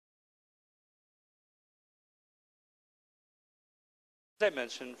As I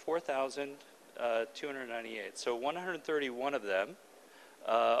mentioned, 4,298. So 131 of them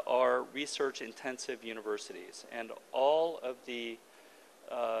are research-intensive universities, and all of the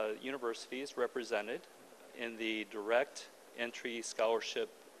universities represented in the direct entry scholarship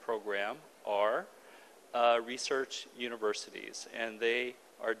program are research universities, and they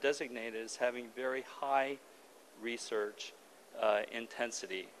are designated as having very high research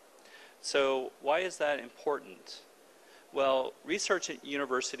intensity. So why is that important? Well, research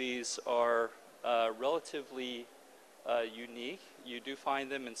universities are relatively unique. You do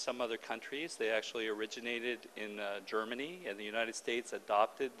find them in some other countries. They actually originated in Germany, and the United States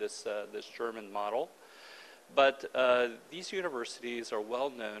adopted this German model. But these universities are well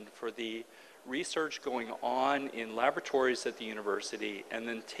known for the research going on in laboratories at the university, and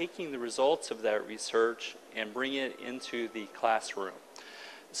then taking the results of that research and bringing it into the classroom.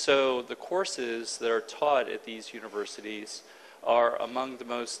 So the courses that are taught at these universities are among the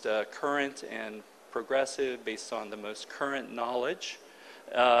most current and progressive, based on the most current knowledge.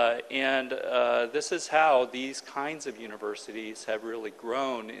 This is how these kinds of universities have really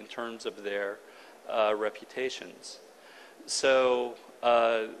grown in terms of their reputations. So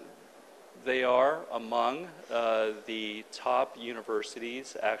they are among the top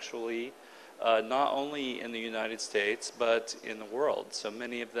universities, actually, not only in the United States, but in the world. So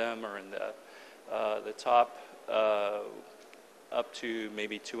many of them are in the top up to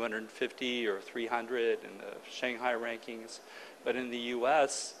maybe 250 or 300 in the Shanghai rankings. But in the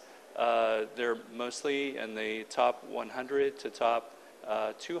US, they're mostly in the top 100 to top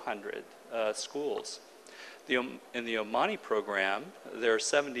 200 schools. In the Omani program, there are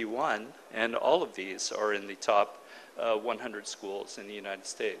 71, and all of these are in the top 100 schools in the United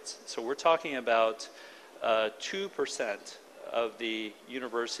States. So we're talking about 2% of the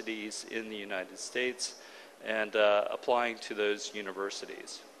universities in the United States, and applying to those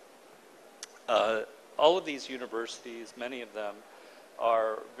universities. All of these universities, many of them,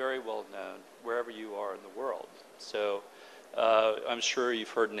 are very well known wherever you are in the world. So I'm sure you've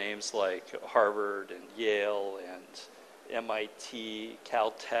heard names like Harvard and Yale and MIT,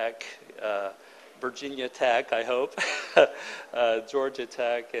 Caltech, Virginia Tech, I hope, Georgia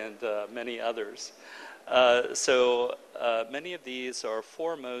Tech, and many others. So many of these are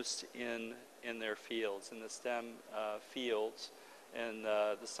foremost in their fields, in the STEM fields, in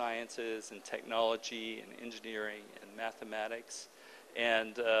the sciences and technology and engineering and mathematics.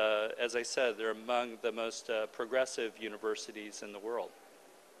 And as I said, they're among the most progressive universities in the world.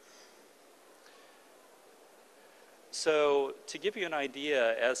 So to give you an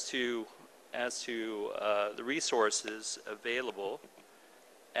idea as to the resources available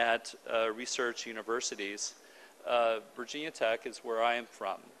at research universities, Virginia Tech is where I am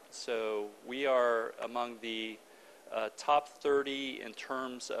from. So we are among the top 30 in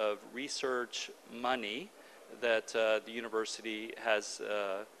terms of research money that the university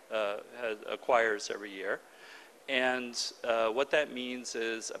acquires every year. And what that means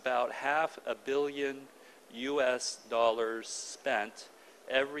is about $500 million US spent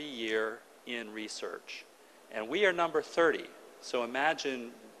every year in research. And we are number 30. So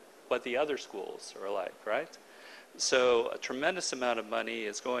imagine what the other schools are like, right? So a tremendous amount of money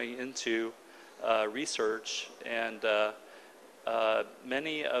is going into research, and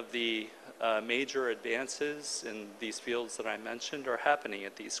many of the major advances in these fields that I mentioned are happening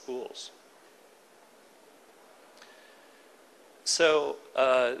at these schools. So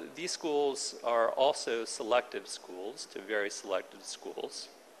these schools are also selective schools, to very selective schools.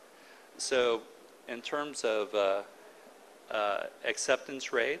 So in terms of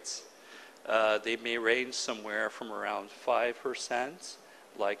acceptance rates, they may range somewhere from around 5%,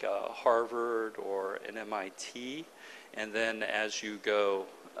 like a Harvard or an MIT. And then as you go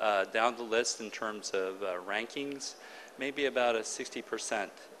down the list in terms of rankings, maybe about a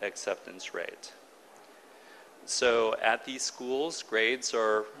 60% acceptance rate. So at these schools, grades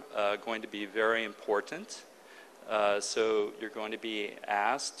are going to be very important. So you're going to be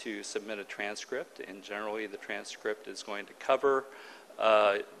asked to submit a transcript, and generally the transcript is going to cover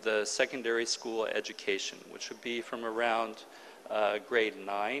the secondary school education, which would be from around grade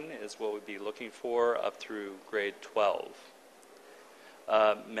 9 is what we'd be looking for, up through grade 12.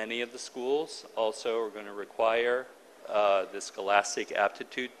 Many of the schools also are going to require the Scholastic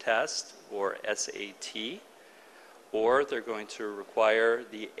Aptitude Test, or SAT, or they're going to require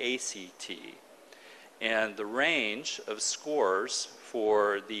the ACT. And the range of scores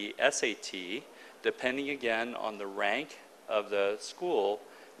for the SAT, depending again on the rank of the school,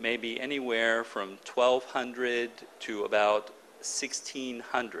 may be anywhere from 1,200 to about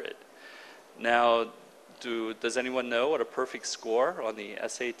 1,600. Now, Does anyone know what a perfect score on the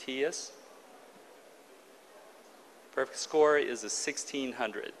SAT is? Perfect score is a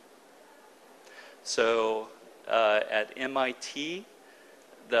 1600. So at MIT,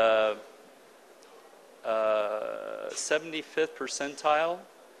 the 75th percentile,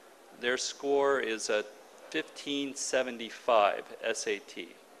 their score is a 1575 SAT.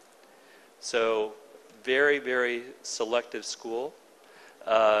 So very, very selective school.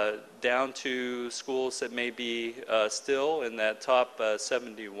 Down to schools that may be still in that top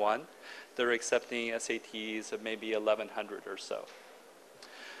 71. They're accepting SATs of maybe 1100 or so.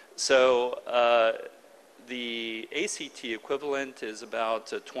 So the ACT equivalent is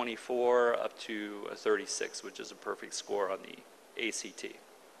about 24 up to 36, which is a perfect score on the ACT.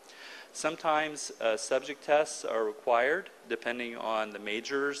 Sometimes subject tests are required depending on the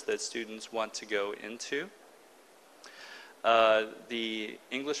majors that students want to go into. The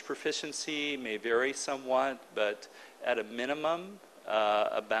English proficiency may vary somewhat, but at a minimum,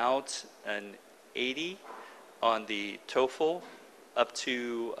 about an 80 on the TOEFL, up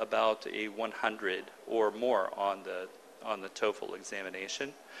to about a 100 or more on the TOEFL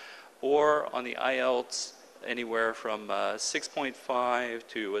examination, or on the IELTS, anywhere from 6.5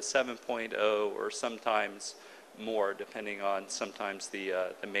 to a 7.0, or sometimes more, depending on sometimes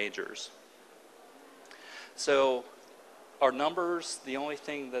the majors. So are numbers the only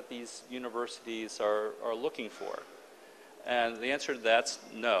thing that these universities are looking for? And the answer to that's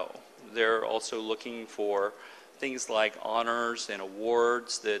no. They're also looking for things like honors and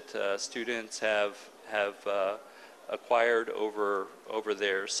awards that students have acquired over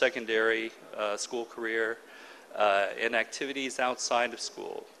their secondary school career, and activities outside of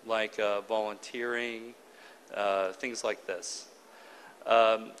school, like volunteering, things like this.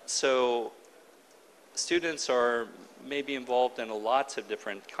 So students are maybe involved in lots of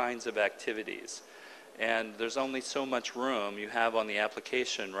different kinds of activities, and there's only so much room you have on the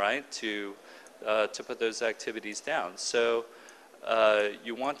application, right, to put those activities down. So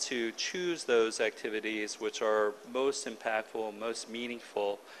you want to choose those activities which are most impactful, most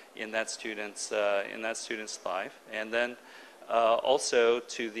meaningful in that student's life, and then also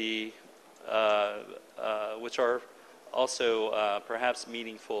to the which are also perhaps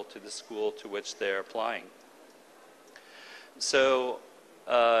meaningful to the school to which they're applying. So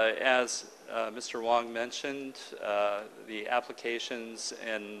as Mr. Wong mentioned, the applications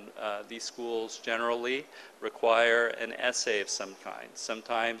in these schools generally require an essay of some kind,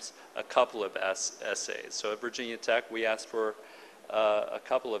 sometimes a couple of essays. So at Virginia Tech, we asked for a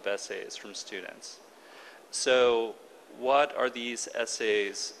couple of essays from students. So what are these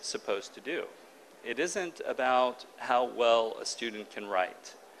essays supposed to do? It isn't about how well a student can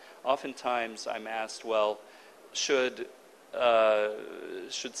write. Oftentimes I'm asked, well, should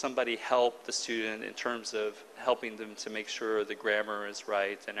somebody help the student in terms of helping them to make sure the grammar is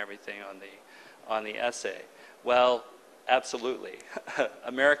right and everything on the essay? Well, absolutely.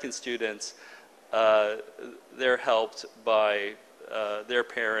 American students, they're helped by their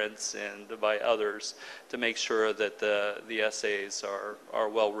parents and by others to make sure that the essays are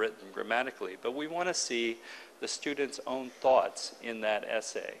well written grammatically. But we want to see the student's own thoughts in that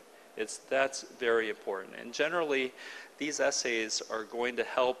essay. That's very important. And generally, these essays are going to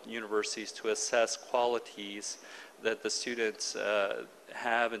help universities to assess qualities that the students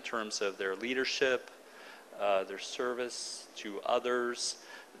have in terms of their leadership, their service to others,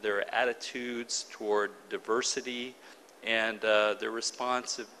 their attitudes toward diversity, and their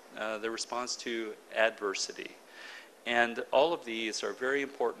response to adversity. And all of these are very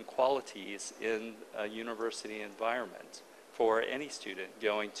important qualities in a university environment for any student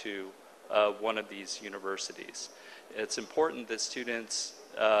going to one of these universities. It's important that students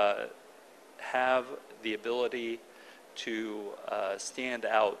have the ability to stand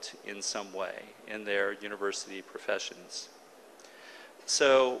out in some way in their university professions.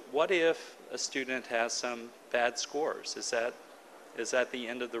 So what if a student has some bad scores? Is that the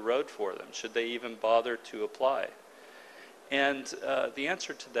end of the road for them? Should they even bother to apply? And the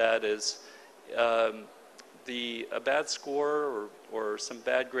answer to that is a bad score or some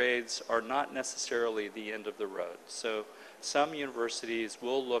bad grades are not necessarily the end of the road. So some universities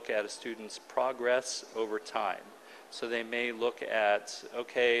will look at a student's progress over time. So they may look at,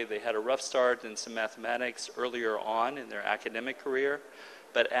 okay, they had a rough start in some mathematics earlier on in their academic career,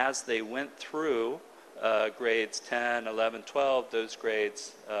 but as they went through grades 10, 11, 12, those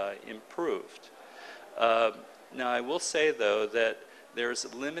grades improved. Now I will say though that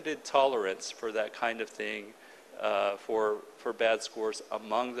there's limited tolerance for that kind of thing for bad scores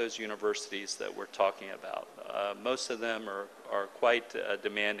among those universities that we're talking about. Most of them are quite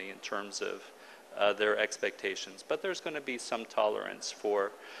demanding in terms of their expectations. But there's going to be some tolerance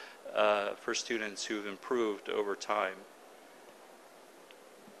for students who've improved over time.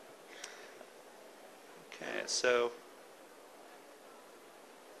 Okay, so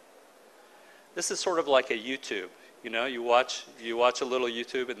this is sort of like a YouTube. You know, you watch a little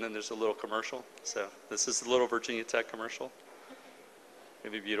YouTube and then there's a little commercial. So this is a little Virginia Tech commercial.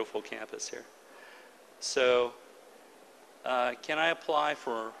 Maybe beautiful campus here. So can I apply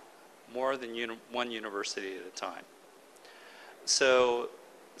for more than one university at a time? So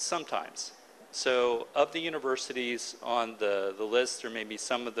sometimes. So of the universities on the list, there may be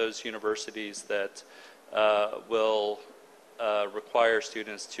some of those universities that will require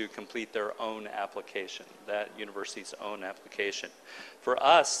students to complete their own application, that university's own application. For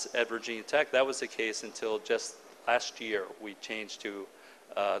us at Virginia Tech, that was the case until just last year. We changed to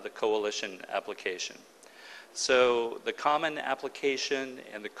the coalition application. So the common application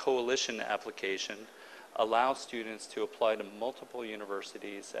and the coalition application allow students to apply to multiple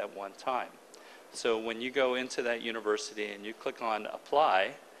universities at one time. So when you go into that university and you click on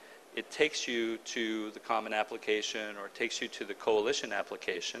apply, it takes you to the common application or it takes you to the coalition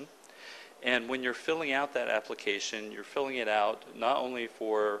application. And when you're filling out that application, you're filling it out not only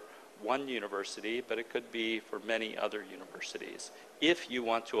for one university, but it could be for many other universities if you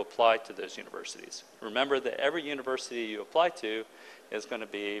want to apply to those universities. Remember that every university you apply to is going to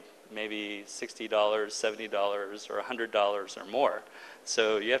be maybe $60, $70, or $100 or more.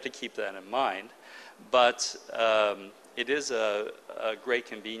 So you have to keep that in mind. But it is a great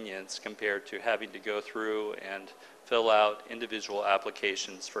convenience compared to having to go through and fill out individual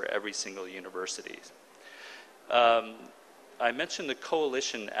applications for every single university. I mentioned the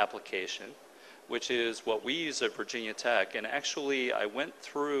coalition application, which is what we use at Virginia Tech. And actually, I went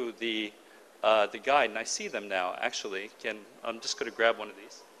through the guide, and I see them now, actually. I'm just going to grab one of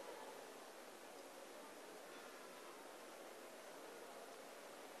these.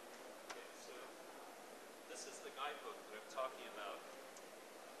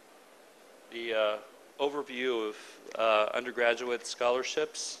 The overview of undergraduate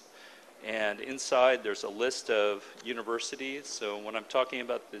scholarships, and inside there's a list of universities. So when I'm talking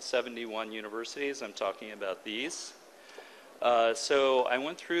about the 71 universities, I'm talking about these. So I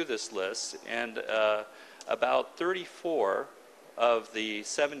went through this list, and about 34 of the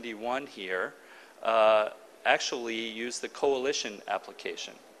 71 here actually use the coalition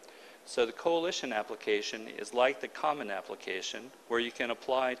application. So the coalition application is like the common application, where you can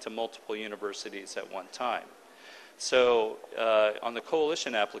apply to multiple universities at one time. So on the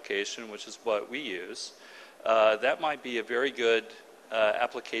coalition application, which is what we use, that might be a very good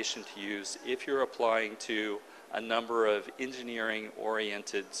application to use if you're applying to a number of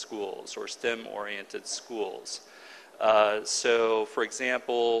engineering-oriented schools or STEM-oriented schools. So for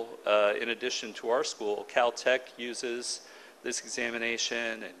example, in addition to our school, Caltech uses this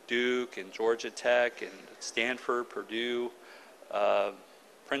examination, and Duke, and Georgia Tech, and Stanford, Purdue,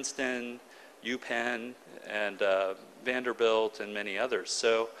 Princeton, UPenn, and Vanderbilt, and many others.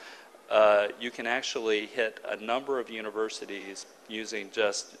 So you can actually hit a number of universities using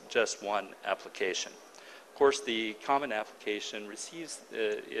just one application. Of course, the common application achieves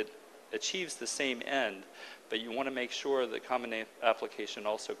the same end, but you want to make sure the common application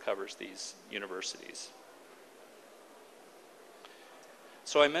also covers these universities.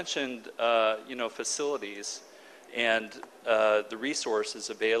 So I mentioned, facilities and the resources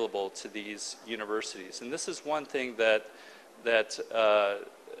available to these universities, and this is one thing that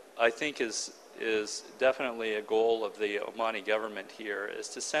I think is definitely a goal of the Omani government here, is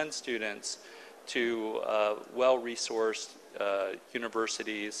to send students to well-resourced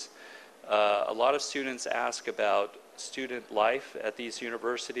universities. A lot of students ask about student life at these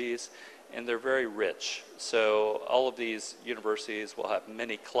universities, and they're very rich. So all of these universities will have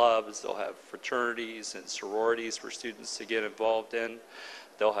many clubs, they'll have fraternities and sororities for students to get involved in.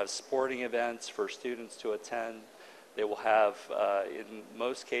 They'll have sporting events for students to attend. They will have, in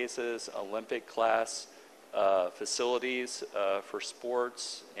most cases, Olympic class facilities for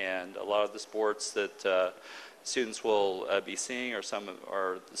sports, and a lot of the sports that students will be seeing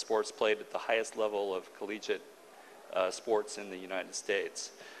are the sports played at the highest level of collegiate sports in the United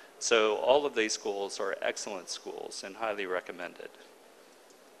States. So all of these schools are excellent schools and highly recommended.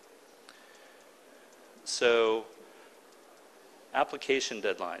 So application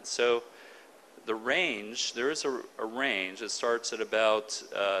deadlines. So the range, there is a range. It starts at about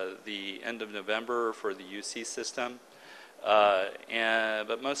the end of November for the UC system.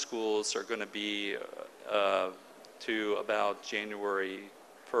 But most schools are going to be to about January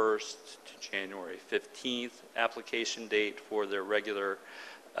 1st to January 15th application date for their regular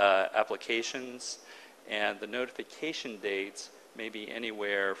applications, and the notification dates may be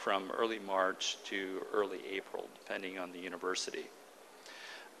anywhere from early March to early April, depending on the university.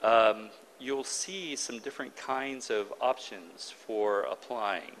 You'll see some different kinds of options for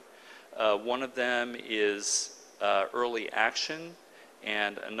applying. One of them is early action,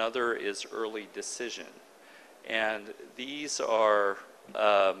 and another is early decision. And these are,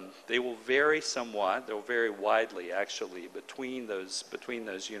 they will vary somewhat, they'll vary widely actually between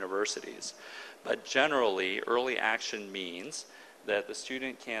those universities. But generally, early action means that the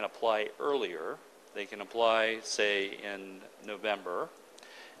student can apply earlier. They can apply, say, in November,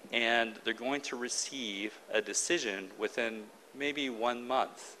 and they're going to receive a decision within maybe 1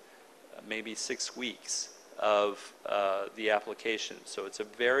 month, maybe 6 weeks of the application. So it's a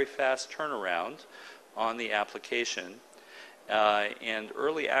very fast turnaround on the application, and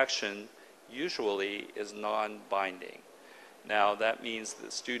early action usually is non-binding. Now that means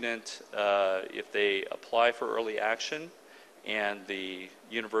the student, if they apply for early action and the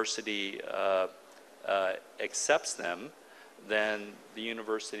university accepts them, then the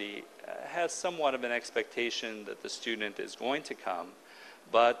university has somewhat of an expectation that the student is going to come,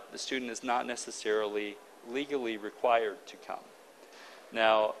 but the student is not necessarily legally required to come.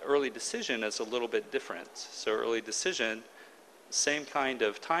 Now, early decision is a little bit different. So early decision, same kind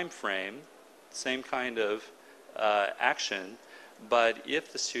of time frame, same kind of action, but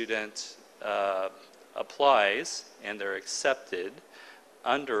if the student applies and they're accepted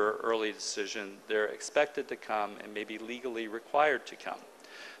under early decision, they're expected to come and may be legally required to come.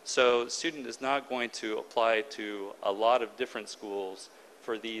 So the student is not going to apply to a lot of different schools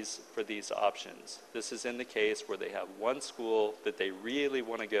for these options. This is in the case where they have one school that they really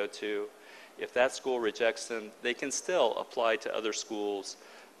want to go to. If that school rejects them, they can still apply to other schools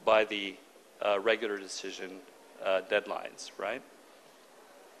by the regular decision deadlines, right?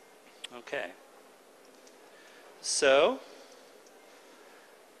 Okay. So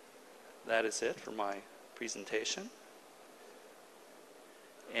that is it for my presentation.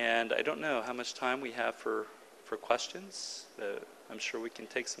 And I don't know how much time we have for questions. I'm sure we can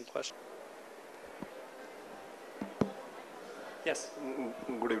take some questions. Yes.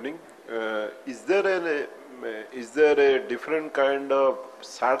 Good evening. Is there a different kind of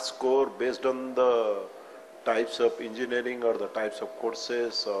SAT score based on the types of engineering or the types of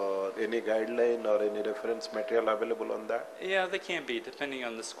courses, or any guideline or any reference material available on that? Yeah, they can be, depending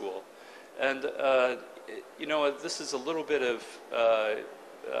on the school. And, you know, this is a little bit of,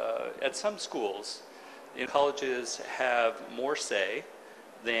 at some schools, colleges have more say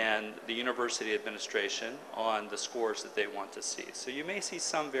than the university administration on the scores that they want to see. So you may see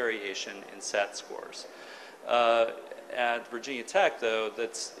some variation in SAT scores. At Virginia Tech, though,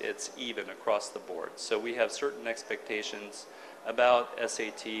 it's even across the board. So we have certain expectations about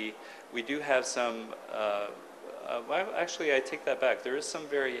SAT. We do have some, well, actually I take that back. There is some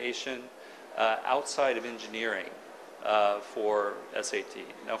variation outside of engineering for SAT.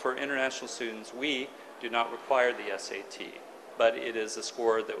 Now for international students, we do not require the SAT, but it is a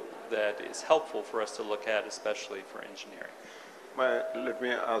score that is helpful for us to look at, especially for engineering. Let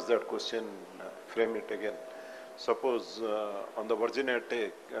me ask that question, frame it again. Suppose on the Virginia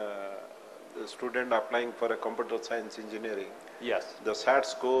Tech, the student applying for a computer science engineering, yes, the SAT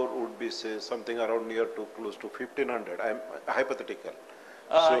score would be, say, something around near to close to 1500. I'm hypothetical.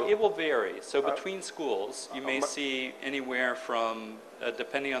 So, it will vary. So between schools, you may see anywhere from,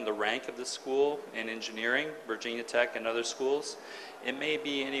 depending on the rank of the school in engineering, Virginia Tech and other schools, it may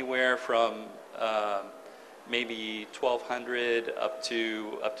be anywhere from maybe 1200 up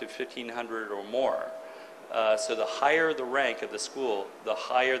to 1500 or more. So the higher the rank of the school, the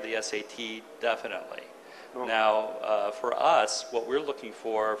higher the SAT, definitely. Oh. Now, for us, what we're looking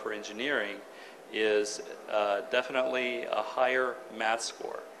for engineering is definitely a higher math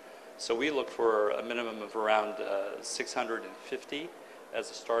score. So we look for a minimum of around 650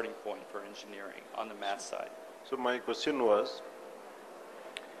 as a starting point for engineering on the math side. So my question was,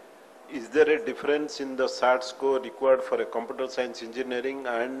 is there a difference in the SAT score required for a computer science engineering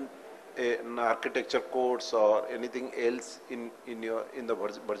and an architecture course or anything else in the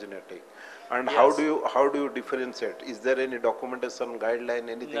Virginia Tech? And yes, how do you differentiate? Is there any documentation, guideline,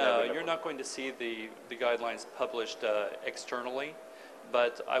 anything? No, available? You're not going to see the guidelines published externally,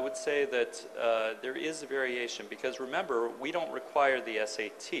 but I would say that there is a variation, because remember, we don't require the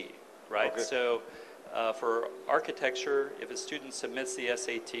SAT, right? Okay. So for architecture, if a student submits the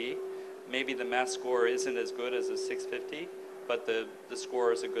SAT, maybe the math score isn't as good as a 650, but the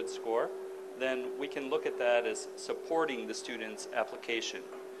score is a good score, then we can look at that as supporting the student's application,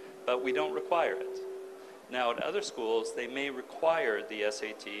 but we don't require it. Now, at other schools, they may require the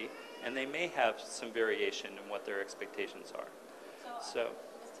SAT, and they may have some variation in what their expectations are. So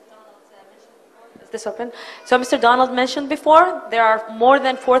Is this open? So Mr. Donald mentioned before, there are more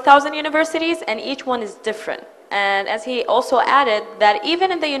than 4,000 universities, and each one is different. And as he also added, that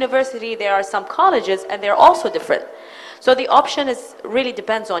even in the university, there are some colleges, and they're also different. So the option really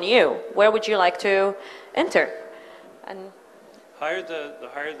depends on you. Where would you like to enter? And the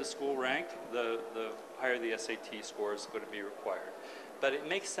higher the school rank, the higher the SAT score is going to be required. But it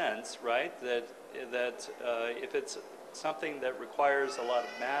makes sense, right, that if it's something that requires a lot of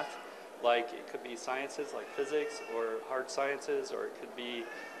math, like it could be sciences like physics or hard sciences, or it could be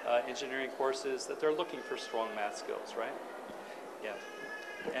engineering courses, that they're looking for strong math skills, right? Yeah.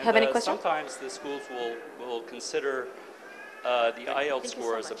 And have any questions? sometimes the schools will consider the IELTS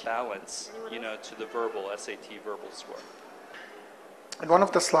score as a balance, to the SAT verbal score. In one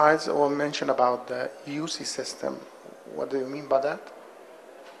of the slides, it will mention about the UC system. What do you mean by that?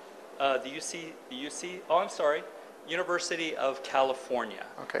 The UC, oh, I'm sorry, University of California.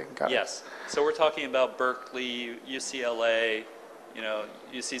 Okay, got it. Yes. So we're talking about Berkeley, UCLA,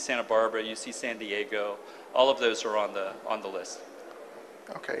 UC Santa Barbara, UC San Diego. All of those are on the list.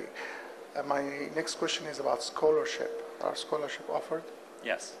 Okay. My next question is about scholarship. Are scholarship offered?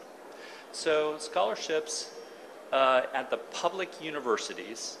 Yes. So scholarships at the public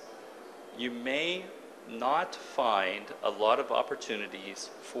universities, you may not find a lot of opportunities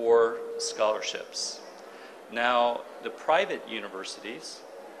for scholarships. Now, the private universities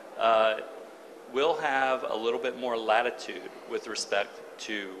will have a little bit more latitude with respect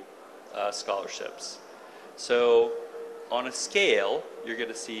to scholarships. So on a scale, you're going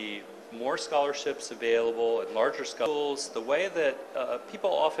to see more scholarships available and larger schools. The way that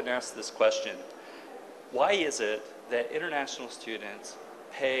people often ask this question, why is it that international students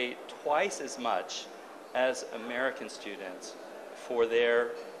pay twice as much as American students for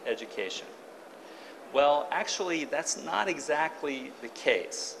their education? Well, actually, that's not exactly the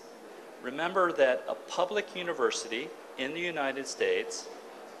case. Remember that a public university in the United States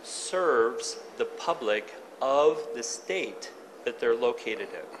serves the public of the state that they're located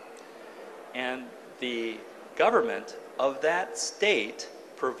in. And the government of that state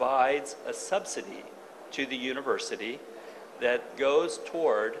provides a subsidy to the university that goes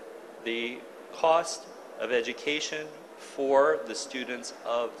toward the cost of education for the students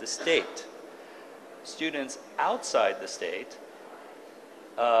of the state. Students outside the state,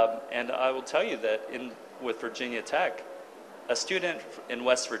 and I will tell you that with Virginia Tech, a student in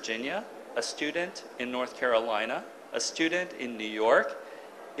West Virginia, a student in North Carolina, a student in New York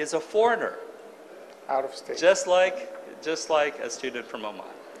is a foreigner. Out of state. Just like a student from Oman,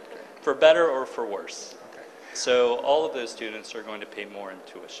 for better or for worse. Okay. So all of those students are going to pay more in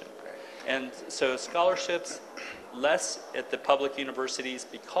tuition. Okay. And so scholarships, less at the public universities,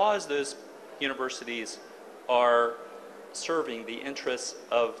 because those universities are serving the interests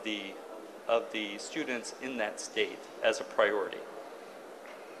of the students in that state as a priority.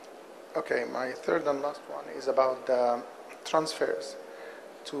 Okay, my third and last one is about the transfers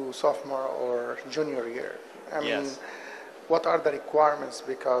to sophomore or junior year. I mean, Yes. what are the requirements?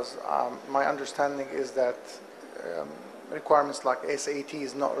 Because my understanding is that requirements like SAT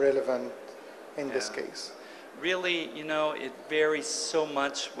is not relevant in this Yeah. case. Really, it varies so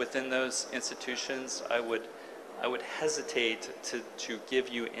much within those institutions. I would hesitate to give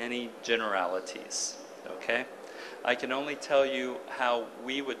you any generalities, okay? I can only tell you how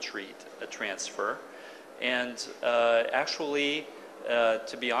we would treat a transfer. And actually,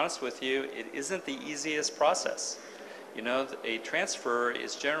 to be honest with you, it isn't the easiest process. A transfer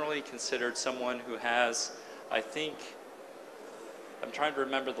is generally considered someone who has, I think, I'm trying to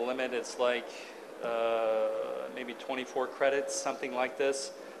remember the limit, it's like maybe 24 credits, something like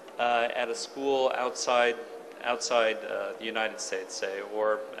this, at a school outside the United States, say,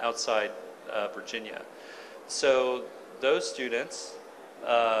 or outside Virginia. So those students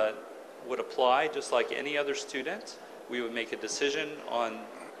would apply just like any other student. We would make a decision on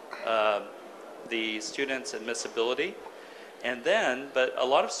the student's admissibility. And then, but a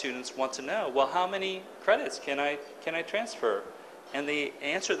lot of students want to know, well, how many credits can I transfer? And the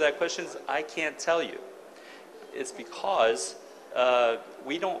answer to that question is, I can't tell you. It's because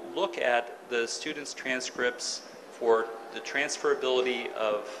we don't look at the students' transcripts for the transferability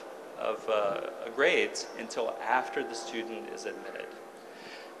of grades until after the student is admitted.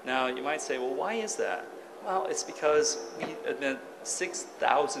 Now, you might say, well, why is that? Well, it's because we admit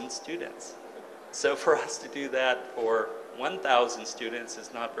 6,000 students. So for us to do that for 1,000 students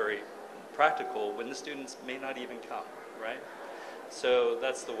is not very practical when the students may not even come, right? So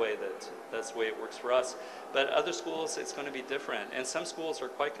that's the way it works for us. But other schools, it's going to be different. And some schools are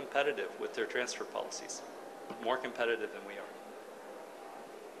quite competitive with their transfer policies, more competitive than we are.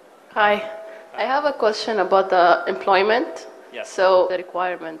 Hi. I have a question about the employment. Yes. So the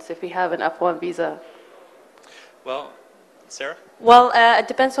requirements if we have an F1 visa. Well, Sarah? Well, it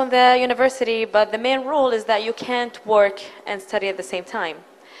depends on the university, but the main rule is that you can't work and study at the same time.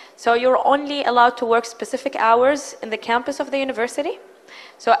 So you're only allowed to work specific hours in the campus of the university.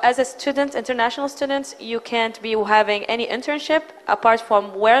 So as a student, international students, you can't be having any internship apart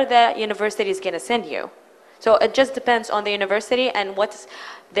from where the university is going to send you. So it just depends on the university and what's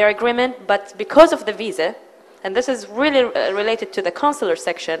their agreement. But because of the visa, and this is really related to the consular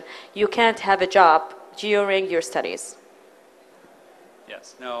section, you can't have a job during your studies.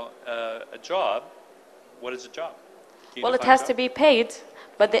 Yes. Now, a job, what is a job? Well, it has to be paid,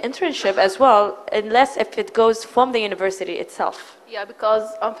 but the internship as well, unless if it goes from the university itself. Yeah,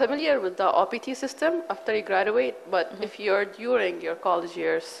 because I'm familiar with the OPT system after you graduate, but if you're during your college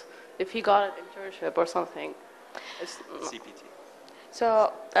years, if you got an internship or something, it's CPT.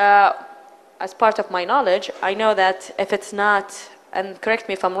 So, as part of my knowledge, I know that if it's not, and correct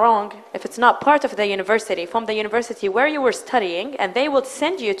me if I'm wrong, if it's not part of the university, from the university where you were studying, and they will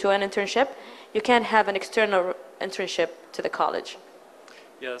send you to an internship, you can't have an external internship to the college.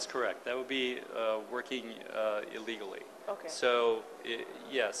 Yeah, that's correct. That would be working illegally. Okay. So,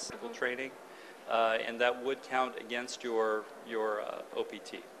 yes, legal training, and that would count against your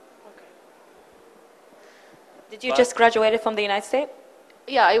OPT. Did you just graduated from the United States?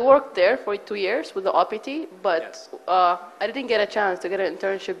 Yeah, I worked there for 2 years with the OPT, but Yes. I didn't get a chance to get an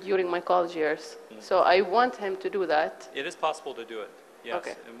internship during my college years. So I want him to do that. It is possible to do it, yes.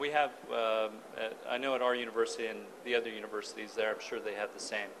 Okay. And we have, I know at our university and the other universities there, I'm sure they have the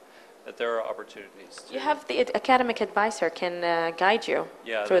same, that there are opportunities to. You have the academic advisor can guide you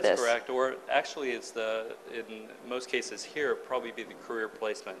Yeah, through that's this. correct. Or actually, it's in most cases here, probably be the career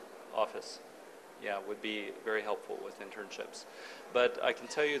placement office. Yeah, would be very helpful with internships. But I can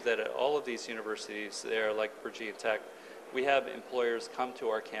tell you that at all of these universities there, like Virginia Tech, we have employers come to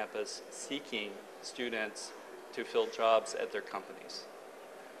our campus seeking students to fill jobs at their companies.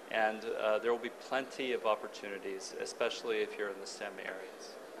 And there will be plenty of opportunities, especially if you're in the STEM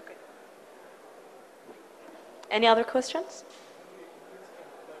areas. Okay. Any other questions?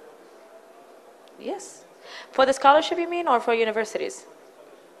 Yes. For the scholarship, you mean, or for universities?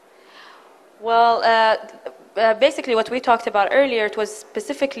 Well, basically what we talked about earlier, it was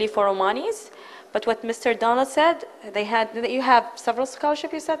specifically for Omanis, but what Mr. Donald said, you have several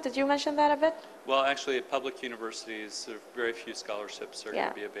scholarships, you said? Did you mention that a bit? Well, actually, at public universities, there are very few scholarships are going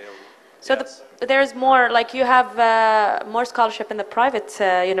to be available. So Yes. there's more, like you have more scholarship in the private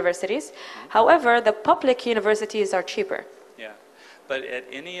universities. However, the public universities are cheaper. Yeah, but at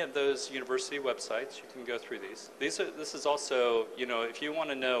any of those university websites, you can go through these. This is also, you know, if you want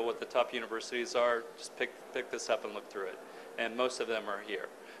to know what the top universities are, just pick this up and look through it. And most of them are here.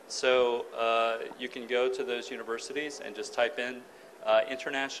 So you can go to those universities and just type in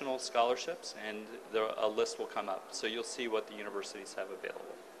international scholarships, and a list will come up. So you'll see what the universities have available.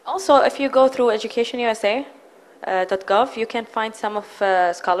 Also, if you go through educationusa.gov, you can find some of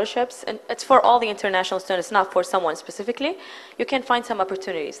scholarships, and it's for all the international students, not for someone specifically. You can find some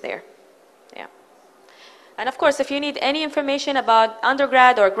opportunities there. Yeah. And of course, if you need any information about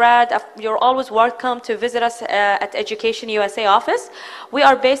undergrad or grad, you're always welcome to visit us at Education USA office. We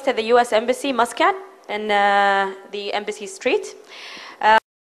are based at the U.S. Embassy, Muscat, in the Embassy Street.